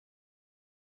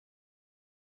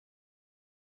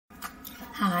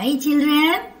Hi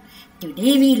children,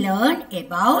 today we learn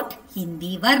about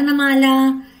Hindi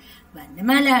Varnamala.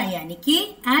 Varnamala yani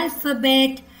ki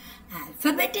alphabet.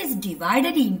 Alphabet is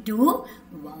divided into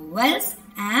vowels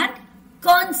and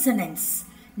consonants.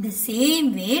 The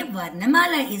same way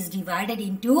Varnamala is divided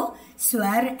into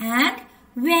Swar and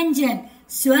Vyanjan.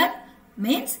 Swar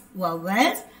means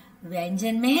vowels,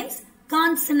 Vyanjan means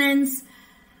consonants.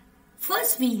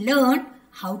 First we learn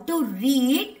how to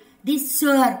read the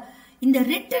Swar. In the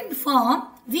written form,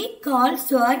 we call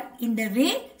Swar in the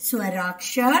way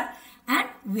Swarakshar and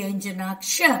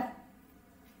Vyanjanakshar.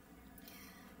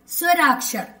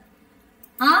 Swarakshar.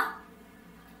 A,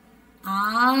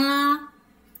 I,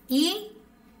 U,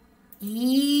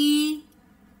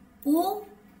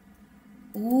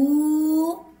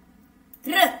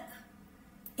 R,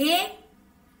 E,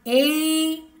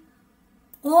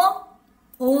 O,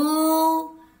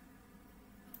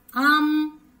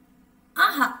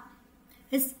 aha.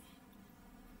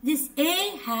 This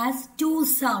A has two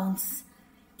sounds,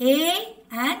 A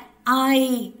and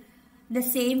I. The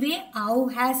same way, OW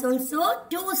has also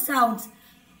two sounds,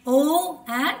 O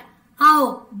and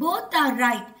OW. Both are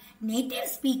right. Native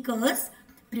speakers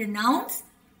pronounce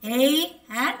A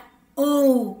and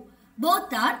O.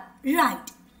 Both are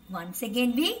right. Once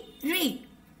again we read.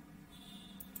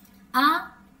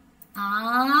 A,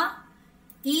 I,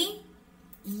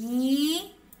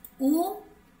 U,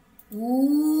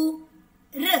 R,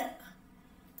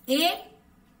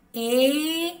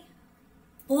 E,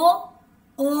 O,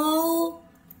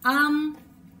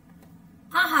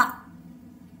 aha.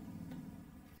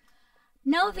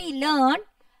 Now we learn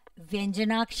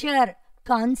Vyanjanakshar,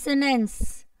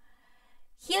 consonants.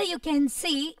 Here you can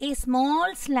see a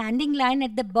small slanting line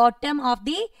at the bottom of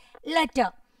the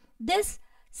letter. This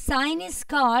sign is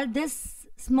called, this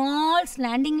small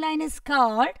slanting line is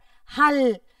called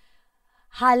Hal.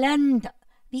 Haland.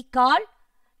 We call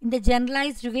in the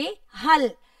generalized way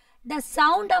Hal. The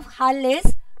sound of Hal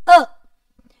is A.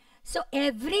 So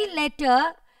every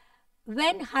letter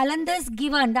when Haland is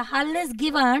given, the Hal is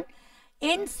given,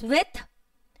 ends with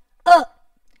A.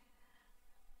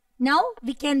 Now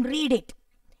we can read it.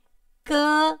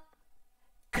 K,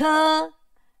 K,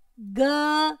 G,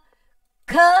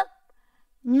 K,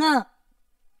 Ng,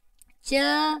 Ch,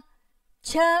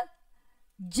 Ch,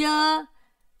 J,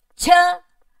 Ch,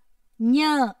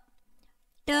 Ny,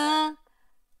 T,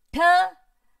 T,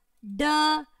 D,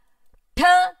 T,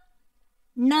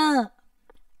 N,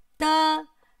 T,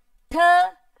 T,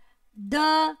 D,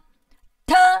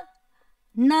 T,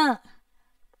 N,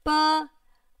 P,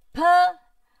 P,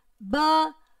 B,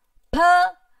 P,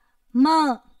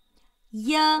 M,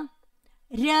 Y,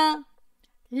 R,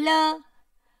 L,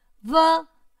 V,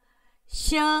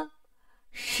 Sh,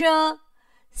 Sh,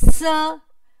 S, H.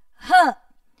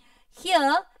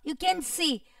 Here you can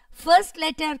see first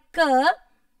letter K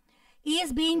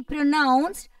is being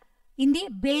pronounced in the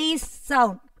base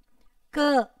sound.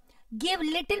 K. Give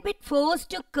little bit force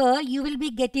to K, you will be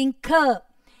getting K.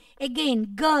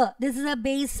 Again G, this is a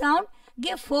base sound.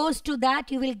 Give force to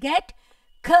that, you will get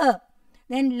K.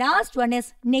 Then last one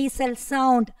is nasal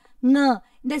sound, Ng.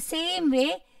 In the same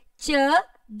way, Ch,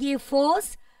 give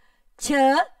force, Ch,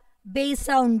 base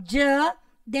sound J,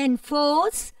 then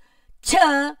force, Ch,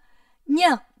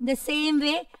 Ny. The same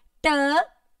way, T,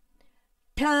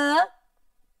 T,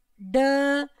 D,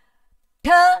 T,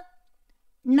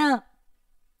 N,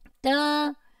 T,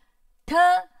 T,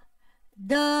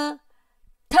 D,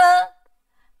 T,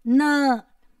 N,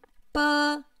 P,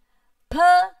 P,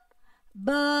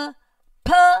 B,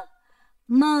 P,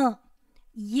 M,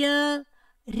 Y,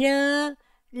 R,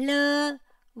 L,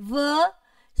 V,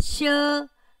 Sh,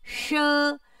 Sh,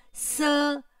 S,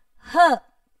 H.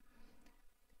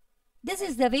 This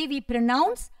is the way we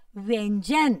pronounce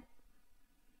Vyanjan.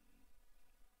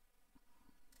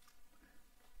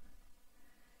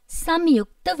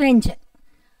 Samyukta Vyanjan.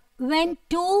 When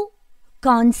two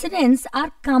consonants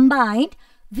are combined,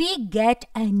 we get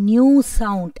a new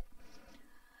sound.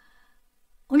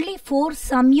 Only 4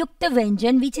 Samyukta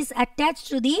Vyanjan which is attached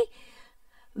to the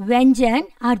Vyanjan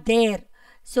are there.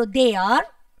 So they are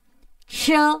Ch,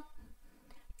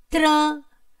 Tra,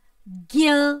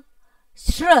 Gya,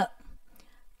 Shra.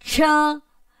 Ch,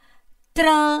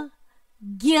 Tra,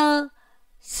 Gya,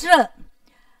 Shra.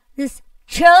 This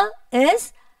Ch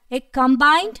is a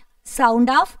combined sound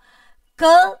of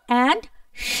K and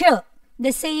Sh.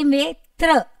 The same way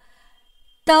Tra,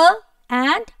 Ta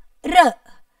and R,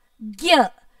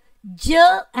 Gya,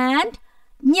 J and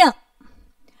Ny,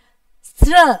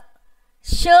 Sra,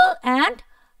 Sh and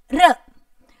R.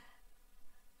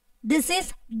 This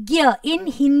is gya. In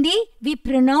Hindi, we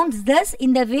pronounce this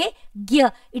in the way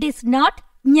gya. It is not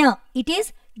nya. It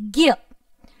is gya.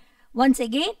 Once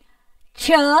again,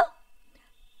 cha,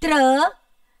 tra,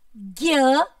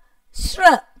 gya,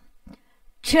 sra.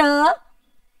 Cha,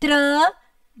 tra,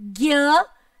 gya,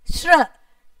 sra.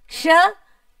 Ksha,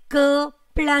 ka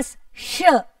plus sh.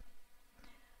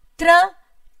 Tra,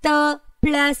 ta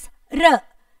plus r.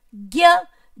 Gya,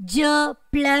 j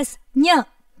plus nya.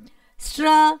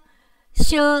 Sra,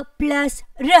 sh plus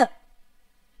r.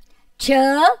 Cha,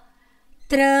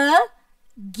 tra,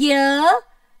 gya,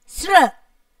 sra.